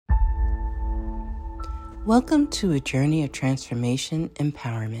Welcome to a journey of transformation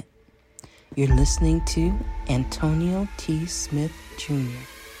empowerment. You're listening to Antonio T. Smith Jr.,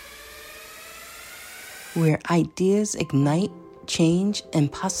 where ideas ignite, change,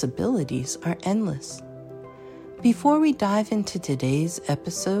 and possibilities are endless. Before we dive into today's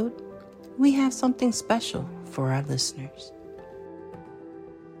episode, we have something special for our listeners.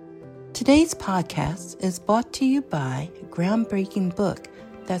 Today's podcast is brought to you by a groundbreaking book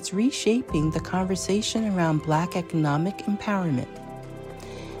that's reshaping the conversation around Black economic empowerment.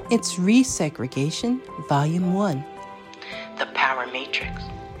 It's Resegregation, Volume 1, The Power Matrix,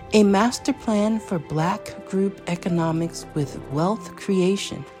 a master plan for Black group economics with wealth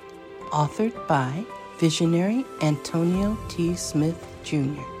creation, authored by visionary Antonio T. Smith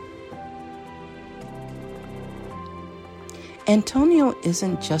Jr. Antonio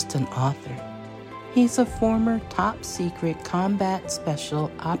isn't just an author. He's a former top-secret combat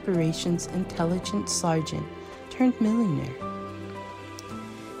special operations intelligence sergeant turned millionaire.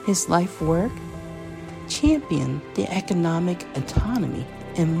 His life work championed the economic autonomy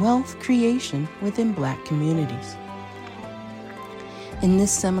and wealth creation within Black communities. In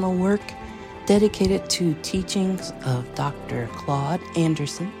this seminal work, dedicated to teachings of Dr. Claude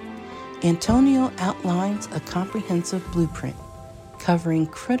Anderson, Antonio outlines a comprehensive blueprint covering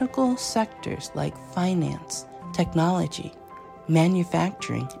critical sectors like finance, technology,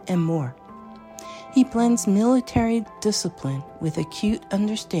 manufacturing, and more. He blends military discipline with acute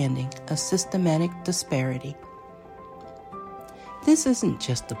understanding of systematic disparity. This isn't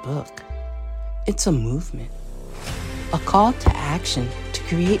just a book. It's a movement, a call to action to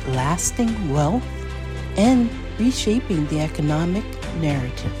create lasting wealth and reshaping the economic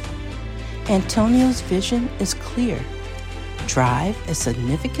narrative. Antonio's vision is clear. Drive a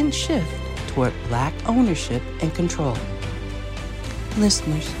significant shift toward Black ownership and control.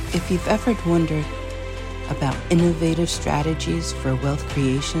 Listeners, if you've ever wondered about innovative strategies for wealth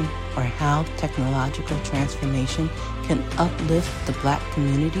creation or how technological transformation can uplift the Black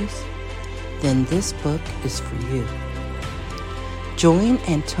communities, then this book is for you. Join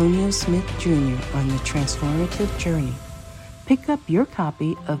Antonio Smith Jr. on the transformative journey. Pick up your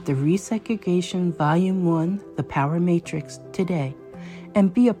copy of the Resegregation Volume 1, The Power Matrix, today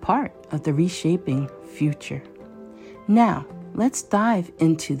and be a part of the reshaping future. Now, let's dive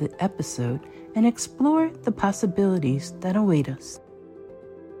into the episode and explore the possibilities that await us.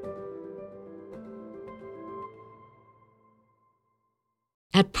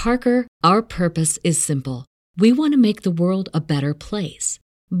 At Parker, our purpose is simple. We want to make the world a better place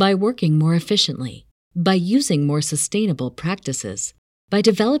by working more efficiently, by using more sustainable practices, by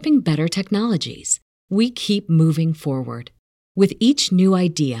developing better technologies. We keep moving forward. With each new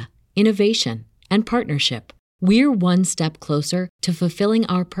idea, innovation, and partnership, we're one step closer to fulfilling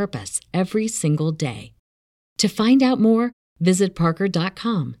our purpose every single day. To find out more, visit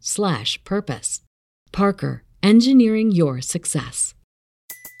parker.com/purpose. Parker, engineering your success.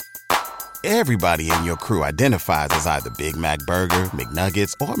 Everybody in your crew identifies as either Big Mac Burger,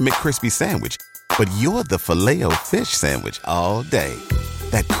 McNuggets, or McCrispy Sandwich. But you're the Filet-O-Fish Sandwich all day.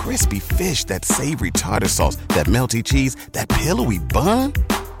 That crispy fish, that savory tartar sauce, that melty cheese, that pillowy bun.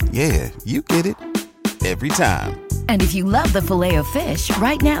 Yeah, you get it. Every time. And if you love the Filet-O-Fish,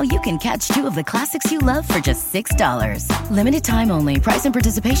 right now you can catch two of the classics you love for just $6. Limited time only. Price and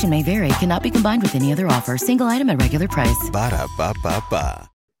participation may vary. Cannot be combined with any other offer. Single item at regular price. Ba-da-ba-ba-ba.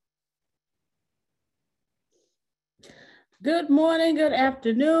 Good morning, good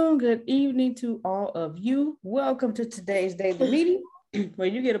afternoon, good evening to all of you. Welcome to today's daily meeting, where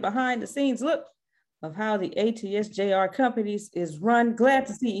you get a behind-the-scenes look of how the ATS JR Companies is run. Glad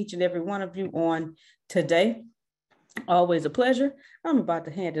to see each and every one of you on today. Always a pleasure. I'm about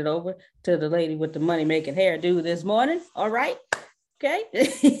to hand it over to the lady with the money-making hairdo this morning. All right, okay.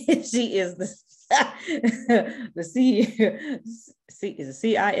 She is the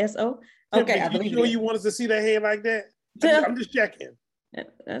CISO. Okay, I believe you want us to see that head like that? I'm just checking.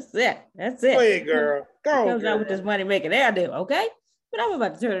 That's it. Go ahead, girl. Go on. Comes out with this money making hairdo, okay? But I'm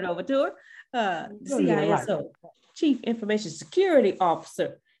about to turn it over to her. The CISO, Chief Information Security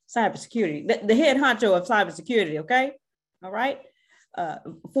Officer, Cybersecurity, the head honcho of cybersecurity, okay? All right.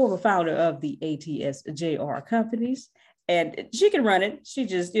 Former founder of the ATS JR Companies. And she can run it. She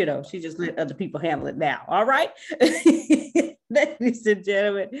just let other people handle it now. All right. Ladies and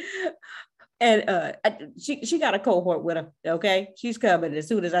gentlemen. And she got a cohort with her. Okay, she's coming as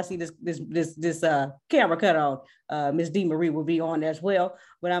soon as I see this camera cut on. Miss D. Marie will be on as well.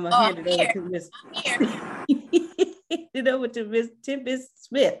 But I'm gonna hand it over to Miss. It over to Miss Tempest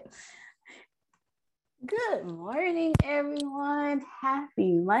Smith. Good morning, everyone.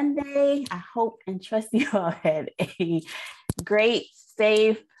 Happy Monday. I hope and trust you all had a great,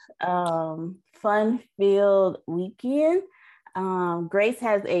 safe, fun-filled weekend. Grace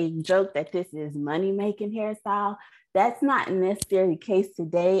has a joke that this is money-making hairstyle. That's not necessarily the case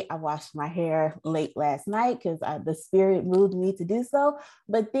today. I washed my hair late last night because the spirit moved me to do so.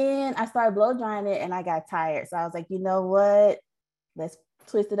 But then I started blow drying it and I got tired. So I was like, you know what? Let's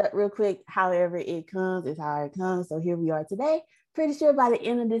twist it up real quick. However it comes is how it comes. So here we are today. Pretty sure by the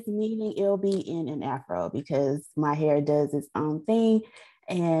end of this meeting, it'll be in an afro because my hair does its own thing.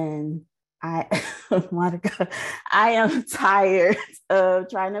 And Monica, I am tired of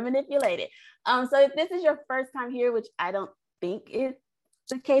trying to manipulate it. So if this is your first time here, which I don't think is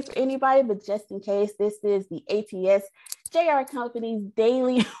the case for anybody, but just in case, this is the ATS JR Company's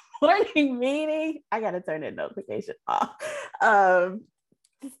daily morning meeting. I gotta turn that notification off.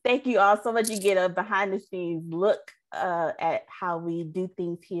 Thank you all so much. You get a behind the scenes look at how we do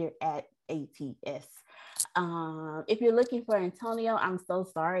things here at ATS. If you're looking for Antonio, I'm so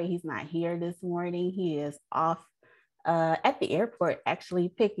sorry he's not here this morning. He is off at the airport, actually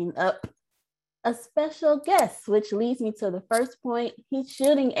picking up a special guest, which leads me to the first point. He's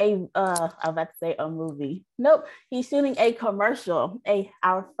shooting I was about to say a movie. Nope, he's shooting a commercial,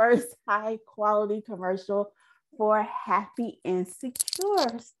 our first high quality commercial for Happy and Secure,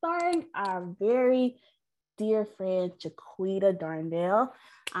 starring our very dear friend Jaquita Darnell.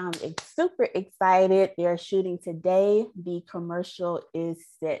 I'm super excited. They're shooting today. The commercial is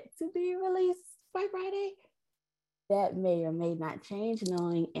set to be released by Friday. That may or may not change,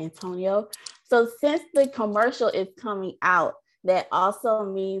 knowing Antonio. So since the commercial is coming out, that also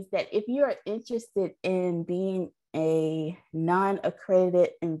means that if you are interested in being a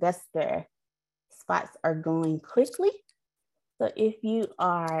non-accredited investor, spots are going quickly. So if you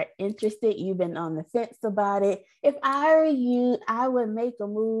are interested, you've been on the fence about it. If I were you, I would make a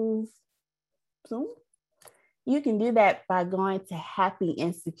move soon. You can do that by going to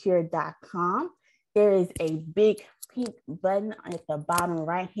happyandsecure.com. There is a big pink button at the bottom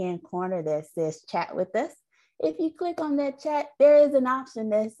right-hand corner that says chat with us. If you click on that chat, there is an option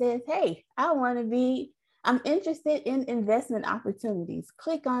that says, hey, I'm interested in investment opportunities.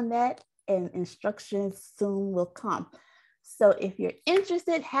 Click on that and instructions soon will come. So if you're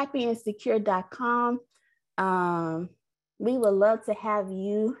interested, happyandsecure.com. We would love to have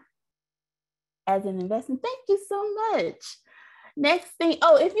you as an investment. Thank you so much. Next thing,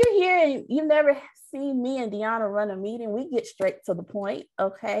 if you're here and you've never seen me and Deanna run a meeting, we get straight to the point,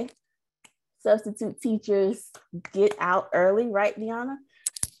 okay? Substitute teachers get out early, right, Deanna?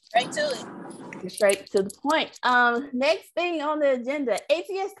 Right to it. Straight to the point. Next thing on the agenda,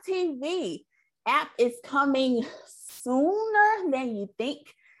 ATS TV app is coming sooner than you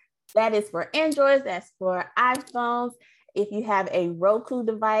think. That is for Androids, that's for iPhones. If you have a Roku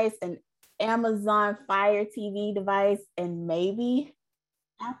device, an Amazon Fire TV device, and maybe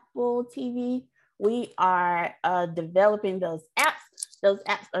Apple TV, we are developing those apps. Those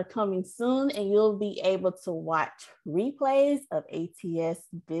apps are coming soon, and you'll be able to watch replays of ATS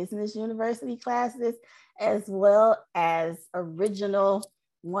Business University classes, as well as original,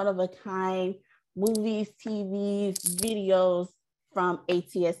 one-of-a-kind movies, TVs, videos from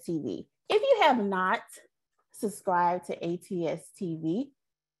ATS TV. If you have not subscribed to ATS TV,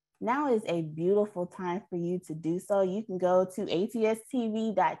 now is a beautiful time for you to do so. You can go to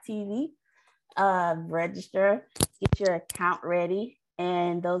atstv.tv, register, get your account ready.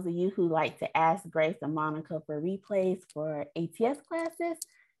 And those of you who like to ask Grace and Monica for replays for ATS classes,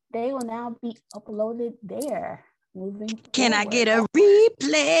 they will now be uploaded there. Can I get a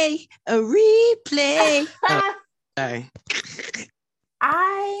replay? A replay. Sorry.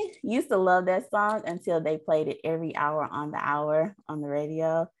 I used to love that song until they played it every hour on the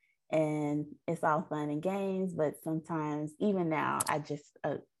radio. And it's all fun and games, but sometimes, even now, I just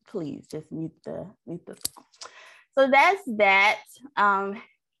please just mute the song. So that's that.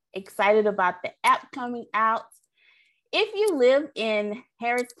 Excited about the app coming out. If you live in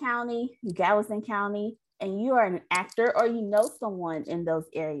Harris County, Galveston County, and you are an actor or you know someone in those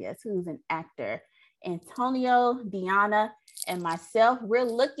areas who's an actor, Antonio, Deanna, and myself, we're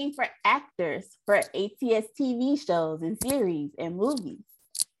looking for actors for ATS TV shows and series and movies.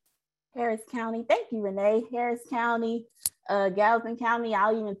 Harris County, thank you, Renee. Harris County, Galveston County,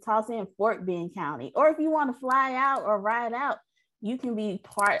 I'll even toss in Fort Bend County. Or if you want to fly out or ride out, you can be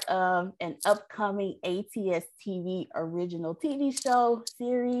part of an upcoming ATS TV original TV show,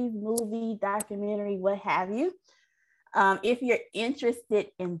 series, movie, documentary, what have you. If you're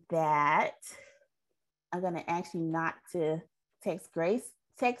interested in that, I'm going to ask you not to text Grace.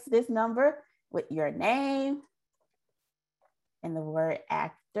 Text this number with your name and the word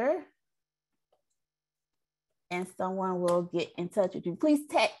actor, and someone will get in touch with you. Please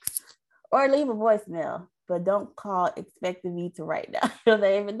text or leave a voicemail, but don't call expecting me to write down your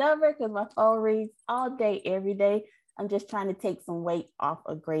name and number because my phone rings all day, every day. I'm just trying to take some weight off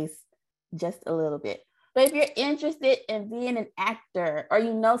of Grace just a little bit. But if you're interested in being an actor, or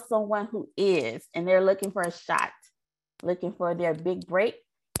you know someone who is, and they're looking for a shot, looking for their big break,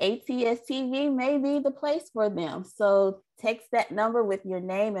 ATS TV may be the place for them. So text that number with your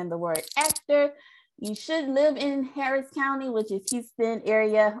name and the word actor. You should live in Harris County, which is Houston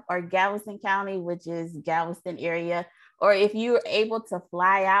area, or Galveston County, which is Galveston area. Or if you're able to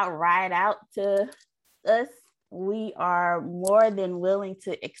fly out, ride out to us, we are more than willing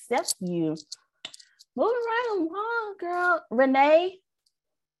to accept you. Moving right along, girl. Renee,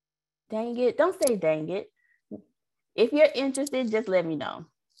 dang it. Don't say dang it. If you're interested, just let me know.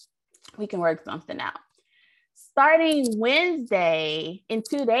 We can work something out. Starting Wednesday, in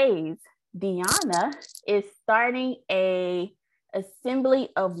 2 days, Deanna is starting a Assembly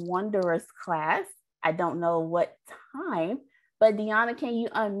of Wanderers class. I don't know what time, but Deanna, can you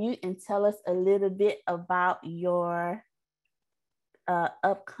unmute and tell us a little bit about your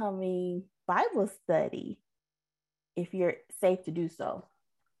upcoming Bible study, if you're safe to do so?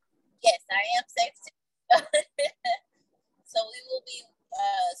 Yes, I am safe to do so. So we will be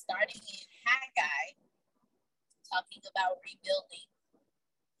starting in Haggai, talking about rebuilding.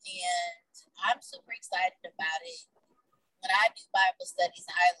 And I'm super excited about it. When I do Bible studies,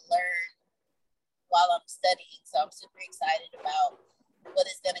 I learn while I'm studying. So I'm super excited about what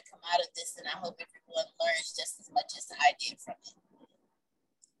is going to come out of this. And I hope everyone learns just as much as I did from it.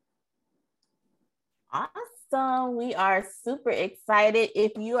 Awesome. We are super excited.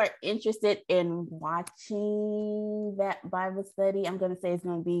 If you are interested in watching that Bible study, I'm going to say it's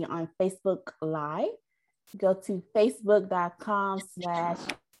going to be on Facebook Live. Go to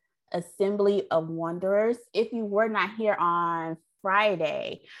facebook.com/Assembly of Wanderers. If you were not here on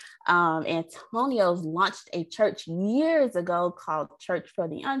Friday, Antonio's launched a church years ago called Church for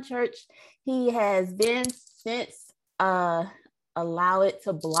the Unchurched. He has been since allow it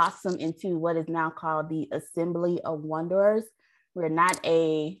to blossom into what is now called the Assembly of Wanderers. We're not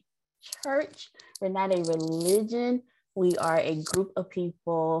a church, we're not a religion. We are a group of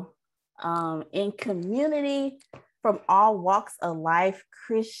people in community from all walks of life,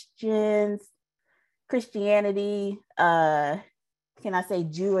 Christians, Christianity, can I say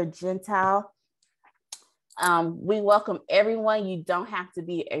Jew or Gentile? We welcome everyone. You don't have to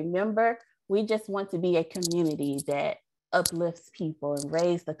be a member. We just want to be a community that uplifts people and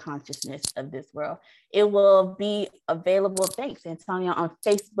raise the consciousness of this world. It will be available, thanks Antonio, on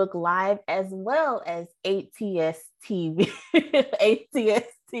Facebook Live as well as ATS TV. ATS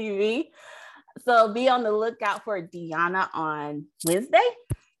TV. So be on the lookout for Deanna on Wednesday.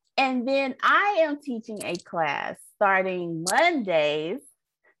 And then I am teaching a class starting Mondays.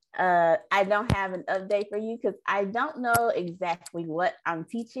 I don't have an update for you because I don't know exactly what I'm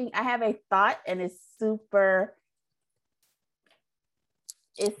teaching. I have a thought and it's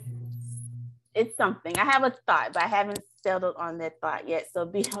something. I have a thought, but I haven't settled on that thought yet. So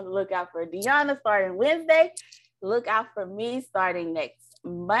be on the lookout for Deanna starting Wednesday. Look out for me starting next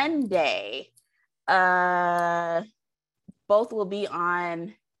Monday. Both will be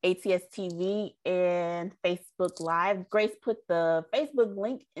on ATS TV and Facebook Live. Grace put the Facebook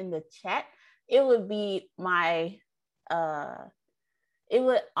link in the chat. It would be it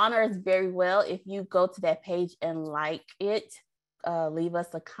would honor us very well if you go to that page and like it, leave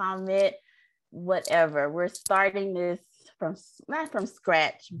us a comment, whatever. We're starting this not from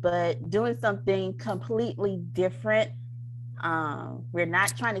scratch, but doing something completely different. We're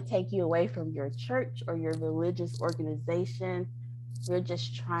not trying to take you away from your church or your religious organization. We're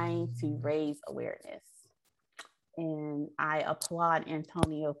just trying to raise awareness. And I applaud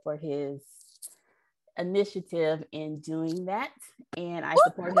Antonio for his initiative in doing that. And I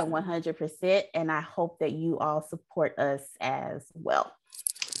support him 100%. And I hope that you all support us as well.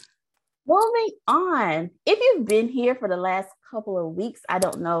 Moving on. If you've been here for the last couple of weeks, I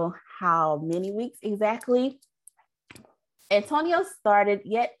don't know how many weeks exactly, Antonio started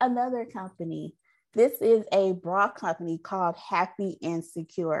yet another company. This is a bra company called Happy and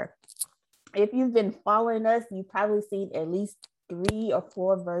Secure. If you've been following us, you've probably seen at least 3 or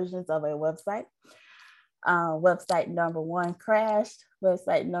 4 versions of a website. Website number 1 crashed.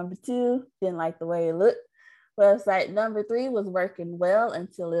 Website number 2 didn't like the way it looked. Website number 3 was working well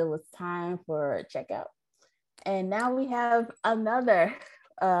until it was time for checkout. And now we have another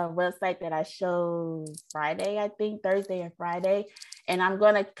website that I showed Friday, I think Thursday and Friday, and I'm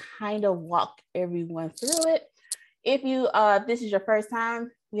going to kind of walk everyone through it. If you, this is your first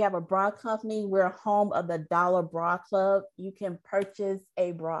time, we have a bra company. We're home of the Dollar Bra Club. You can purchase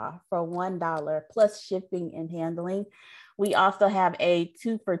a bra for $1 plus shipping and handling. We also have a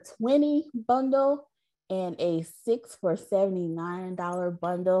 2 for $20 bundle and a 6 for $79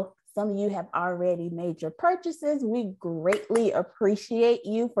 bundle. Some of you have already made your purchases. We greatly appreciate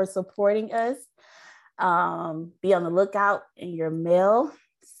you for supporting us. Be on the lookout in your mail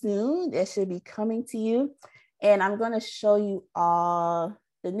soon. It should be coming to you. And I'm going to show you all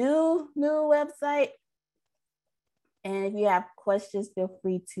the new website. And if you have questions, feel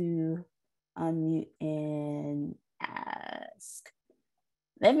free to unmute and ask.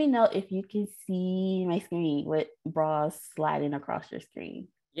 Let me know if you can see my screen with bras sliding across your screen.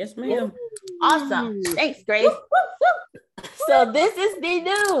 Yes, ma'am. Awesome. Thanks, Grace. So this is the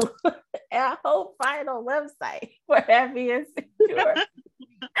new and whole final website for Happy and Secure.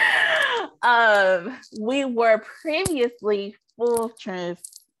 We were previously, full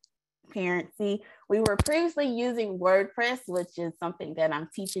transparency, we were previously using WordPress, which is something that I'm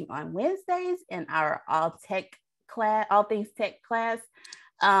teaching on Wednesdays in our all things tech class.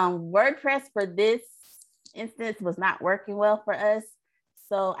 WordPress for this instance was not working well for us.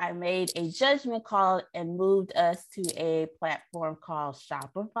 So I made a judgment call and moved us to a platform called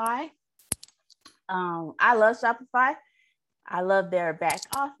Shopify. I love Shopify. I love their back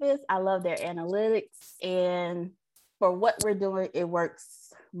office. I love their analytics. And for what we're doing, it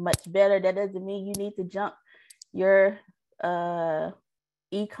works much better. That doesn't mean you need to jump your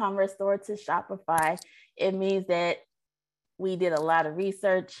e-commerce store to Shopify. It means that we did a lot of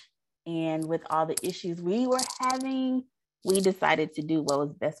research, and with all the issues we were having, we decided to do what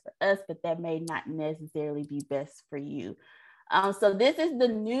was best for us, but that may not necessarily be best for you. So this is the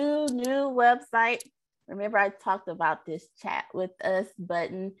new website. Remember, I talked about this chat with us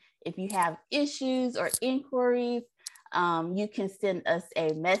button. If you have issues or inquiries, you can send us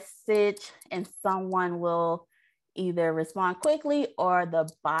a message and someone will either respond quickly or the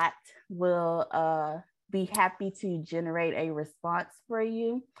bot will be happy to generate a response for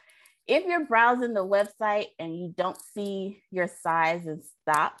you. If you're browsing the website and you don't see your size in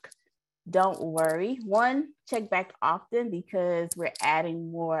stock, don't worry. One, check back often because we're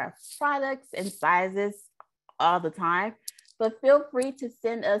adding more products and sizes all the time. But feel free to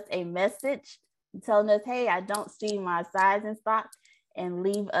send us a message telling us, hey, I don't see my size in stock, and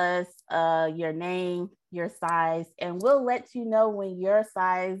leave us your name, your size, and we'll let you know when your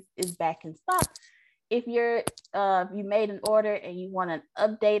size is back in stock. If you made an order and you want an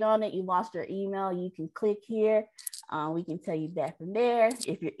update on it, you lost your email, you can click here. We can tell you that from there.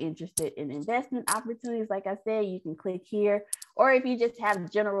 If you're interested in investment opportunities, like I said, you can click here. Or if you just have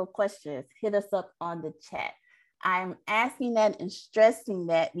general questions, hit us up on the chat. I'm asking that and stressing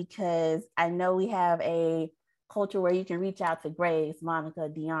that because I know we have a culture where you can reach out to Grace, Monica,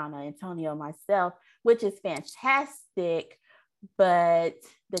 Deanna, Antonio, myself, which is fantastic. But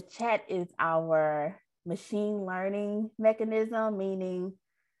the chat is our machine learning mechanism, meaning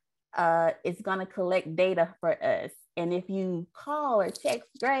it's going to collect data for us. And if you call or text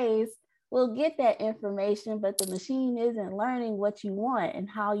Grace, we'll get that information, but the machine isn't learning what you want and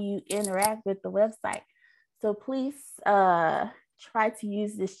how you interact with the website. So please try to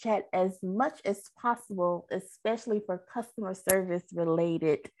use this chat as much as possible, especially for customer service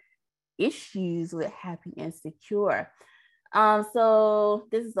related issues with Happy and Secure. So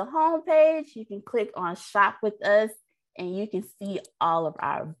this is the home page. You can click on Shop with Us and you can see all of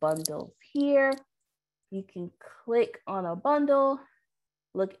our bundles here. You can click on a bundle,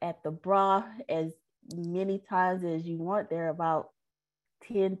 look at the bra as many times as you want. There are about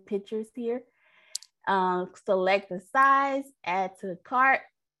 10 pictures here. Select the size, add to the cart,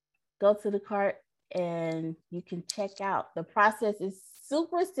 go to the cart, and you can check out. The process is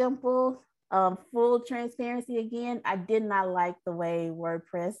super simple. Full transparency again, I did not like the way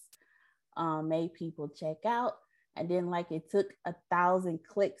WordPress made people check out. I didn't like it took 1,000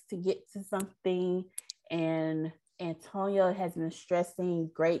 clicks to get to something. And Antonio has been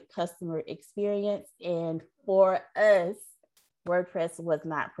stressing great customer experience. And for us, WordPress was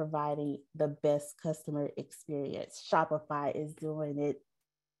not providing the best customer experience. Shopify is doing it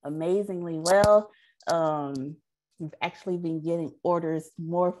amazingly well. We've actually been getting orders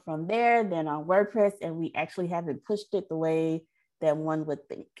more from there than on WordPress, and we actually haven't pushed it the way that one would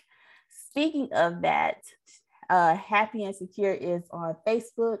think. Speaking of that, Happy and Secure is on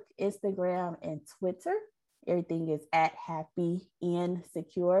Facebook, Instagram, and Twitter. Everything is at Happy and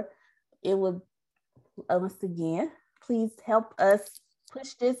Secure. It would, once again, please help us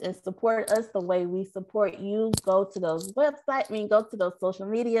push this and support us the way we support you, go to those websites, go to those social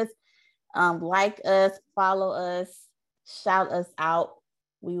medias, like us, follow us, shout us out.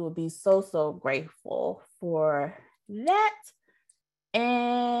 We will be so, so grateful for that.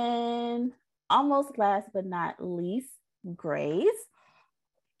 And almost last but not least, Grace.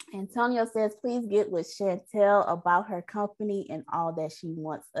 Antonio says, please get with Chantel about her company and all that she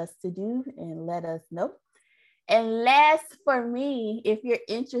wants us to do and let us know. And last for me, if you're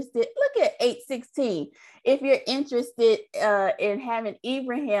interested, look at 816. If you're interested in having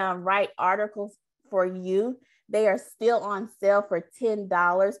Ibrahim write articles for you, they are still on sale for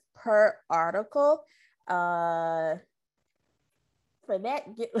 $10 per article. For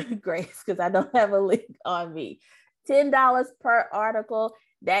that, get with Grace, because I don't have a link on me. $10 per article.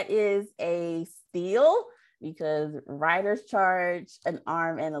 That is a steal, because writers charge an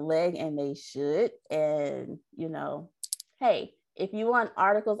arm and a leg, and they should. And, hey, if you want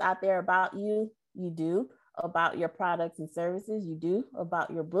articles out there about you, you do. About your products and services, you do.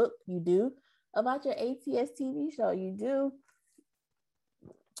 About your book, you do. About your ATS TV show, you do.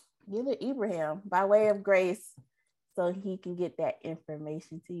 Give it Ibrahim by way of Grace so he can get that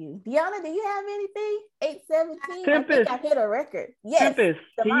information to you. Deanna, do you have anything? 817? Tempest. I think I hit a record. Yes. Tempest,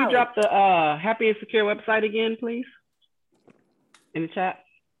 can you drop the Happy and Secure website again, please? In the chat?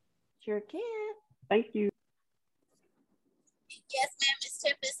 Sure can. Thank you. Yes, ma'am, Ms.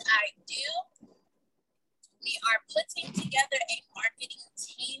 Tempest, I do. We are putting together a marketing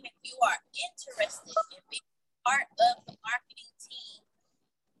team. If you are interested in being part of the marketing team,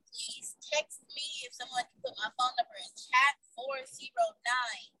 please text me. If someone can put my phone number in chat,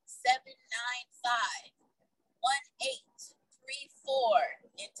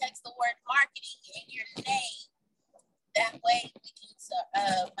 409-795-1834, and text the word marketing and your name. That way we can,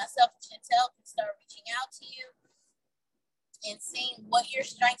 myself and Chantel can start reaching out to you and seeing what your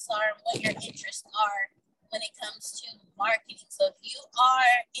strengths are and what your interests are when it comes to marketing. So if you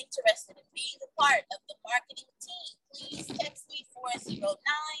are interested in being a part of the marketing team, please text me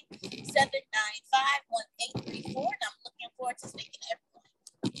 409-795-1834, and I'm looking forward to speaking to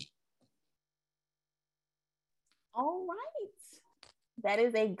everyone. All right. That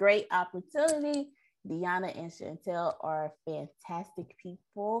is a great opportunity. Deanna and Chantel are fantastic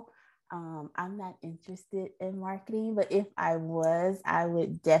people. I'm not interested in marketing, but if I was, I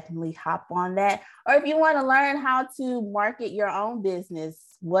would definitely hop on that. Or if you want to learn how to market your own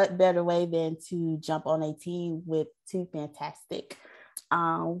business, what better way than to jump on a team with two fantastic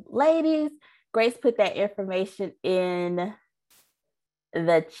ladies? Grace put that information in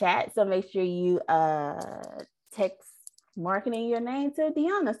the chat, so make sure you text marketing your name to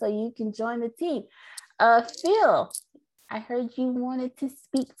Deanna so you can join the team. Phil, I heard you wanted to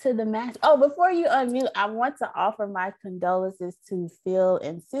speak to the master. Oh, before you unmute, I want to offer my condolences to Phil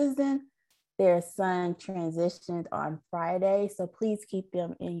and Susan. Their son transitioned on Friday, so please keep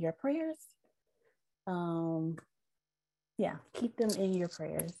them in your prayers. Keep them in your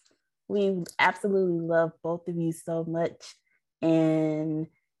prayers. We absolutely love both of you so much, and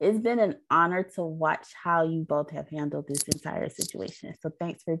it's been an honor to watch how you both have handled this entire situation. So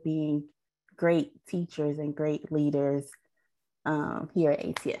thanks for being great teachers and great leaders here at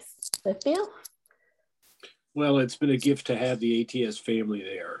ATS. So Phil? Well, it's been a gift to have the ATS family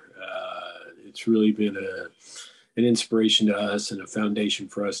there. It's really been an inspiration to us and a foundation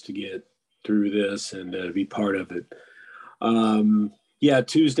for us to get through this and be part of it.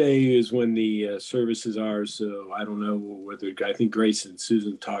 Tuesday is when the services are, so I don't know whether, I think Grace and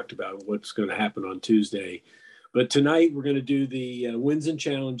Susan talked about what's going to happen on Tuesday. But tonight we're going to do the wins and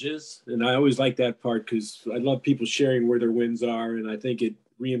challenges. And I always like that part because I love people sharing where their wins are. And I think it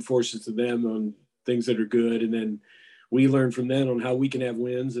reinforces to them on things that are good. And then we learn from them on how we can have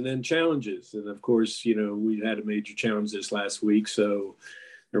wins and then challenges. And of course, we had a major challenge this last week, so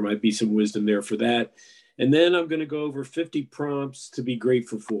there might be some wisdom there for that. And then I'm going to go over 50 prompts to be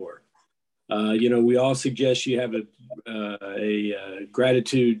grateful for. We all suggest you have a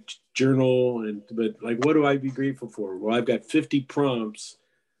gratitude journal, but what do I be grateful for? Well, I've got 50 prompts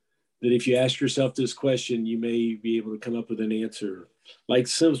that if you ask yourself this question, you may be able to come up with an answer. Like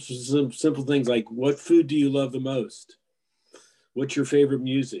some simple things like, what food do you love the most? What's your favorite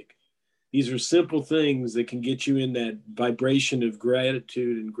music? These are simple things that can get you in that vibration of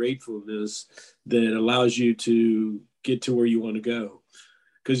gratitude and gratefulness that allows you to get to where you want to go.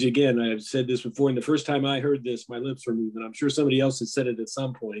 Because again, I've said this before, and the first time I heard this, my lips were moving. I'm sure somebody else has said it at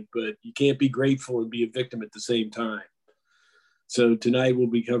some point, but you can't be grateful and be a victim at the same time. So tonight we'll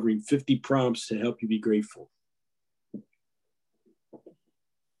be covering 50 prompts to help you be grateful.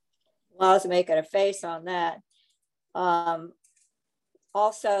 Well, I was making a face on that.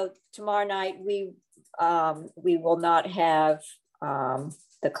 Also, tomorrow night, we will not have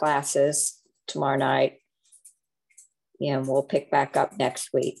the classes tomorrow night. And we'll pick back up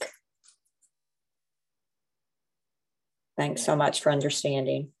next week. Thanks so much for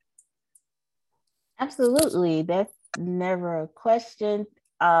understanding. Absolutely. That's never a question.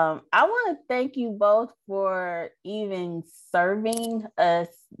 I want to thank you both for even serving us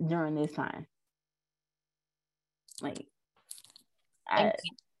during this time. Like,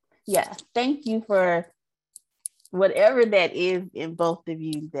 thank you for whatever that is in both of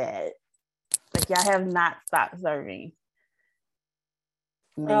you, that like y'all have not stopped serving.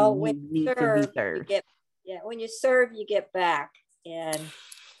 Well, when you serve, when you serve, you get back, and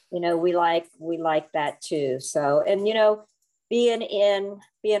we like that too. So, and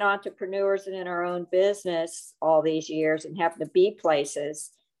being entrepreneurs and in our own business all these years and having to be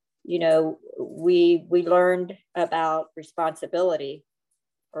places, we learned about responsibility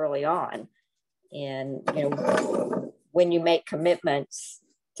early on, and when you make commitments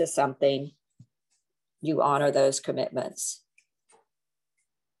to something, you honor those commitments.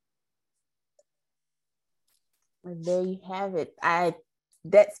 There you have it.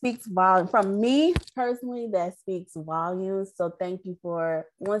 That speaks volumes. From me personally, that speaks volumes. So thank you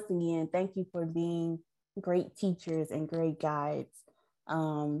once again, thank you for being great teachers and great guides.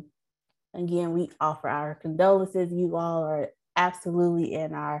 Again, we offer our condolences. You all are absolutely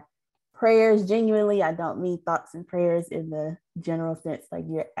in our prayers. Genuinely, I don't mean thoughts and prayers in the general sense, like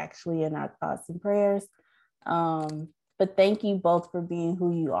you're actually in our thoughts and prayers. But thank you both for being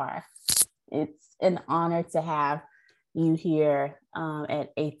who you are. It's an honor to have you here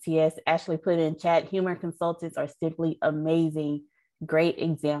at ATS. Ashley put in chat, humor consultants are simply amazing. Great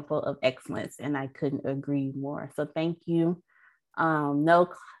example of excellence. And I couldn't agree more. So thank you. What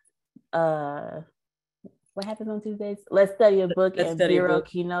happens on Tuesdays? Let's study a book and Bureau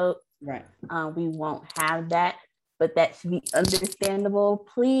keynote. Right. We won't have that, but that should be understandable.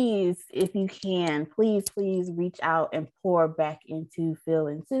 Please, if you can, please reach out and pour back into Phil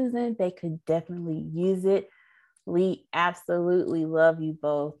and Susan. They could definitely use it. We absolutely love you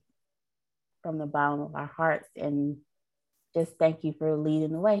both from the bottom of our hearts, and just thank you for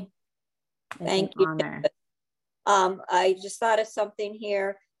leading the way. Thank you. Honor. I just thought of something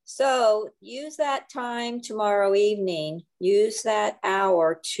here. So use that time tomorrow evening, use that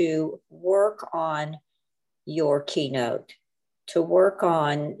hour to work on your keynote, to work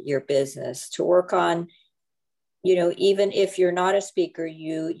on your business, to work on, even if you're not a speaker,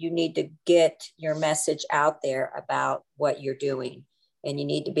 you need to get your message out there about what you're doing, and you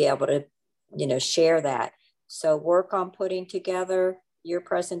need to be able to, share that. So work on putting together your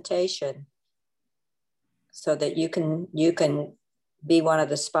presentation so that you can be one of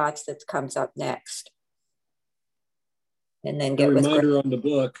the spots that comes up next. And then get a reminder on the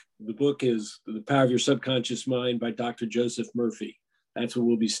book. The book is The Power of Your Subconscious Mind by Dr. Joseph Murphy. That's what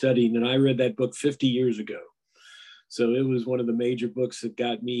we'll be studying. And I read that book 50 years ago. So it was one of the major books that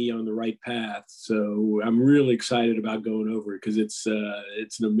got me on the right path. So I'm really excited about going over it because it's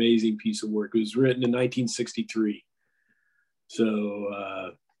an amazing piece of work. It was written in 1963.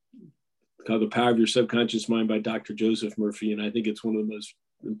 So called The Power of Your Subconscious Mind by Dr. Joseph Murphy. And I think it's one of the most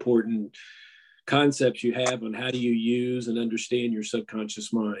important concepts you have on how do you use and understand your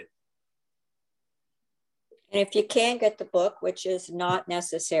subconscious mind. And if you can get the book, which is not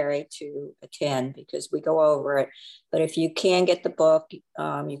necessary to attend because we go over it, but if you can get the book,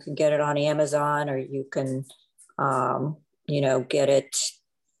 you can get it on Amazon, or you can, get it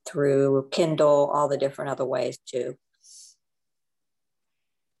through Kindle, all the different other ways too.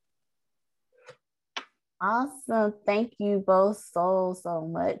 Awesome. Thank you both so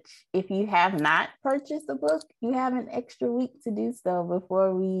much. If you have not purchased the book, you have an extra week to do so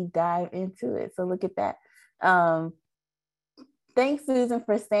before we dive into it. So look at that. Thanks, Susan,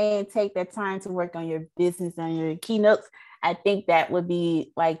 for saying take that time to work on your business and your keynotes. I think that would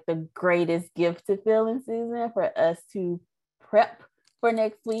be like the greatest gift to Phil and Susan, for us to prep for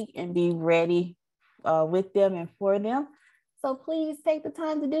next week and be ready with them and for them. So please take the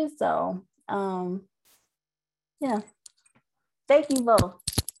time to do so. Yeah. Thank you both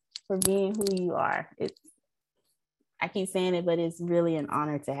for being who you are. I keep saying it, but it's really an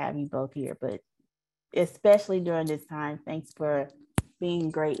honor to have you both here. But especially during this time, thanks for being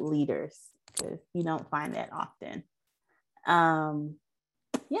great leaders, because you don't find that often.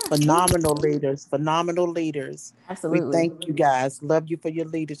 Phenomenal leaders. Absolutely. We thank you guys. Love you for your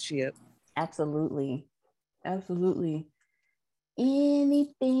leadership. Absolutely.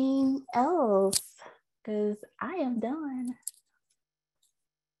 Anything else? Because I am done.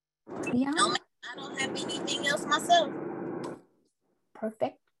 Yeah. No, I don't have anything else myself.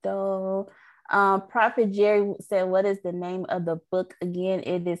 Perfecto. Prophet Jerry said, what is the name of the book again?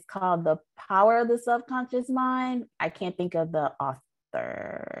 It is called The Power of the Subconscious Mind. I can't think of the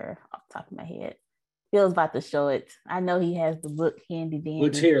author off the top of my head. Phil's about to show it. I know he has the book handy dandy.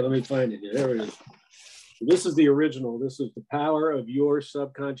 It's here. Let me find it here. There it is. This is the original. This is The Power of Your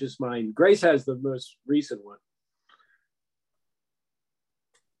Subconscious Mind. Grace has the most recent one.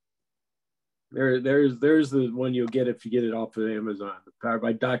 There's the one you'll get if you get it off of Amazon. The Power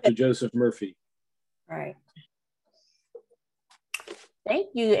by Dr. Joseph Murphy. Right. Thank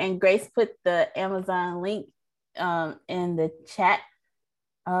you. And Grace put the Amazon link in the chat.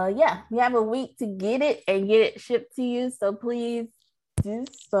 Yeah, we have a week to get it and get it shipped to you. So please do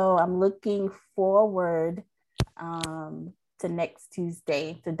so. I'm looking forward to next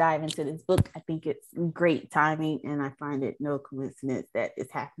Tuesday to dive into this book. I think it's great timing, and I find it no coincidence that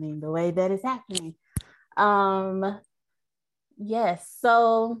it's happening the way that it's happening. Yes,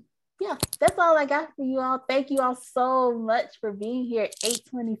 so yeah, that's all I got for you all. Thank you all so much for being here at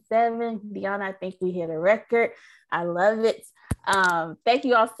 8:27. Deanna, I think we hit a record. I love it. Thank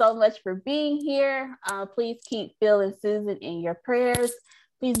you all so much for being here. Please keep Phil and Susan in your prayers.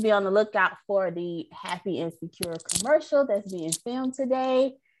 Please be on the lookout for the Happy and Secure commercial that's being filmed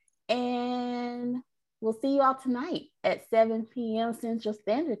today. And we'll see you all tonight at 7 p.m. Central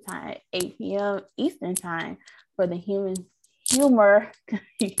Standard Time, 8 p.m. Eastern Time for the Humor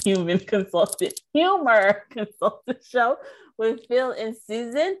Consultant Show with Phil and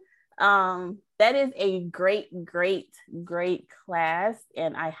Susan. That is a great class,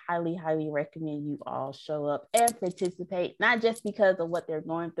 and I highly recommend you all show up and participate, not just because of what they're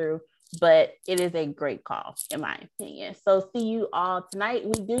going through, but it is a great call, in my opinion. So see you all tonight.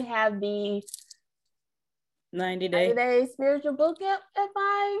 We do have the 90-day spiritual boot camp at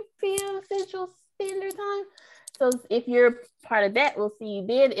 5 p.m. Central Standard Time. So if you're part of that, we'll see you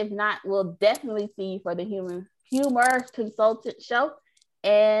then. If not, we'll definitely see you for the Humor Consultant Show.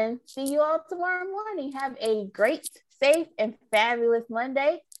 And see you all tomorrow morning. Have a great, safe, and fabulous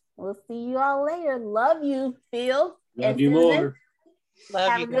Monday. We'll see you all later. Love you, Phil. Love you more.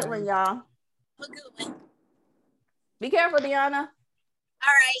 Have a good one, y'all. A good one. Be careful, Deanna.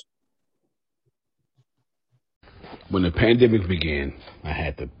 All right. When the pandemic began, I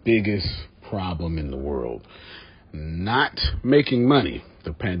had the biggest problem in the world. Not making money.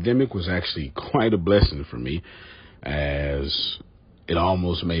 The pandemic was actually quite a blessing for me, as it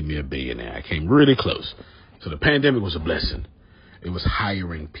almost made me a billionaire. I came really close. So the pandemic was a blessing. It was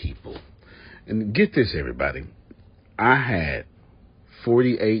hiring people. And get this, everybody. I had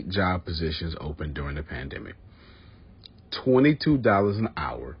 48 job positions open during the pandemic. $22 an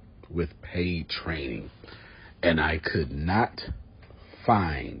hour with paid training. And I could not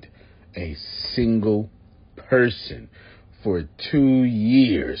find a single person for 2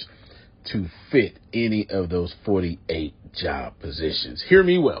 years to fit any of those 48 job positions. Hear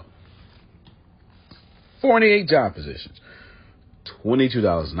me well. 48 job positions,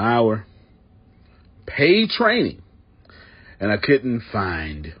 $22 an hour, paid training, and I couldn't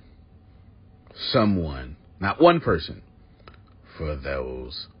find someone, not one person, for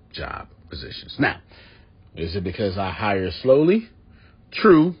those job positions. Now, is it because I hire slowly?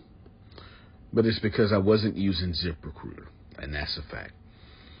 True, but it's because I wasn't using ZipRecruiter, and that's a fact.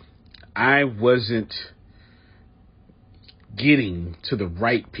 I wasn't getting to the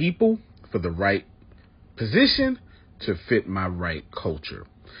right people for the right position to fit my right culture.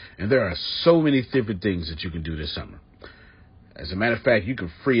 And there are so many different things that you can do this summer. As a matter of fact, you can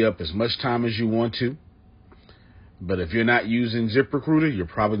free up as much time as you want to. But if you're not using ZipRecruiter, you're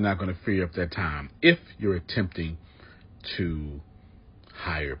probably not going to free up that time if you're attempting to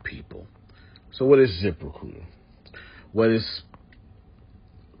hire people. So what is ZipRecruiter? What is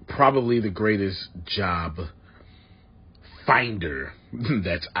probably the greatest job finder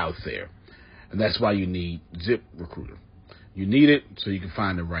that's out there. And that's why you need ZipRecruiter. You need it so you can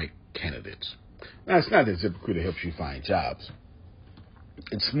find the right candidates. Now, it's not that ZipRecruiter helps you find jobs.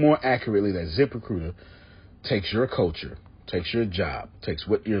 It's more accurately that ZipRecruiter takes your culture, takes your job, takes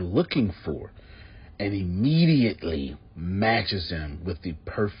what you're looking for, and immediately matches them with the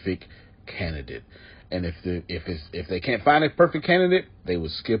perfect candidate. And if they can't find a perfect candidate, they will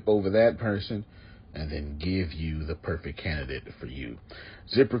skip over that person and then give you the perfect candidate for you.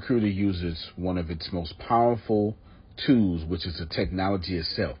 ZipRecruiter uses one of its most powerful tools, which is the technology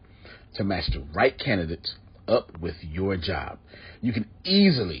itself, to match the right candidates up with your job. You can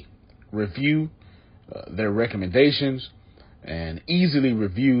easily review their recommendations and easily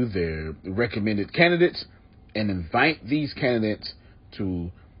review their recommended candidates and invite these candidates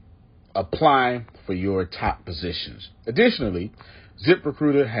to apply for your top positions. Additionally,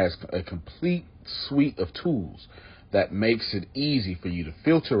 ZipRecruiter has a complete suite of tools that makes it easy for you to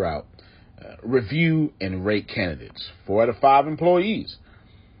filter out, review, and rate candidates. 4 out of 5 employees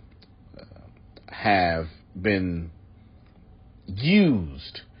have been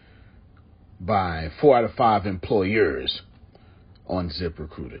used by 4 out of 5 employers on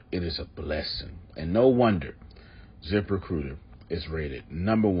ZipRecruiter. It is a blessing. And no wonder ZipRecruiter is rated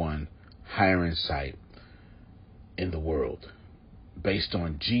 #1 hiring site in the world based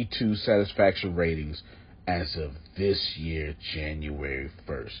on G2 satisfaction ratings as of this year, January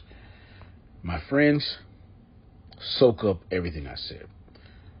 1st. My friends, soak up everything I said.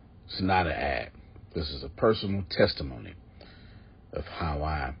 It's not an ad. This is a personal testimony of how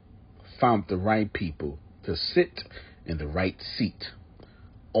I found the right people to sit in the right seat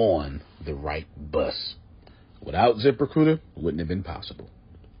on the right bus. Without ZipRecruiter, it wouldn't have been possible.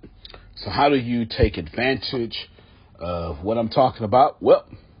 So how do you take advantage of what I'm talking about? Well,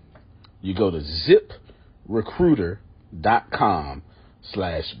 you go to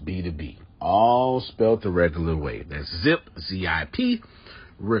ziprecruiter.com/B2B. All spelled the regular way. That's zip, Z-I-P,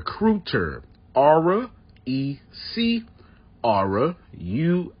 recruiter, RECRUITER,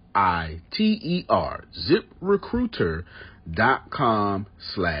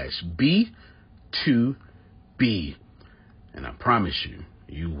 ziprecruiter.com/B2B. And I promise you,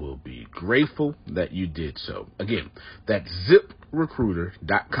 you will be grateful that you did so. Again, that's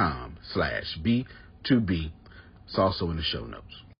ziprecruiter.com/B2B. It's also in the show notes.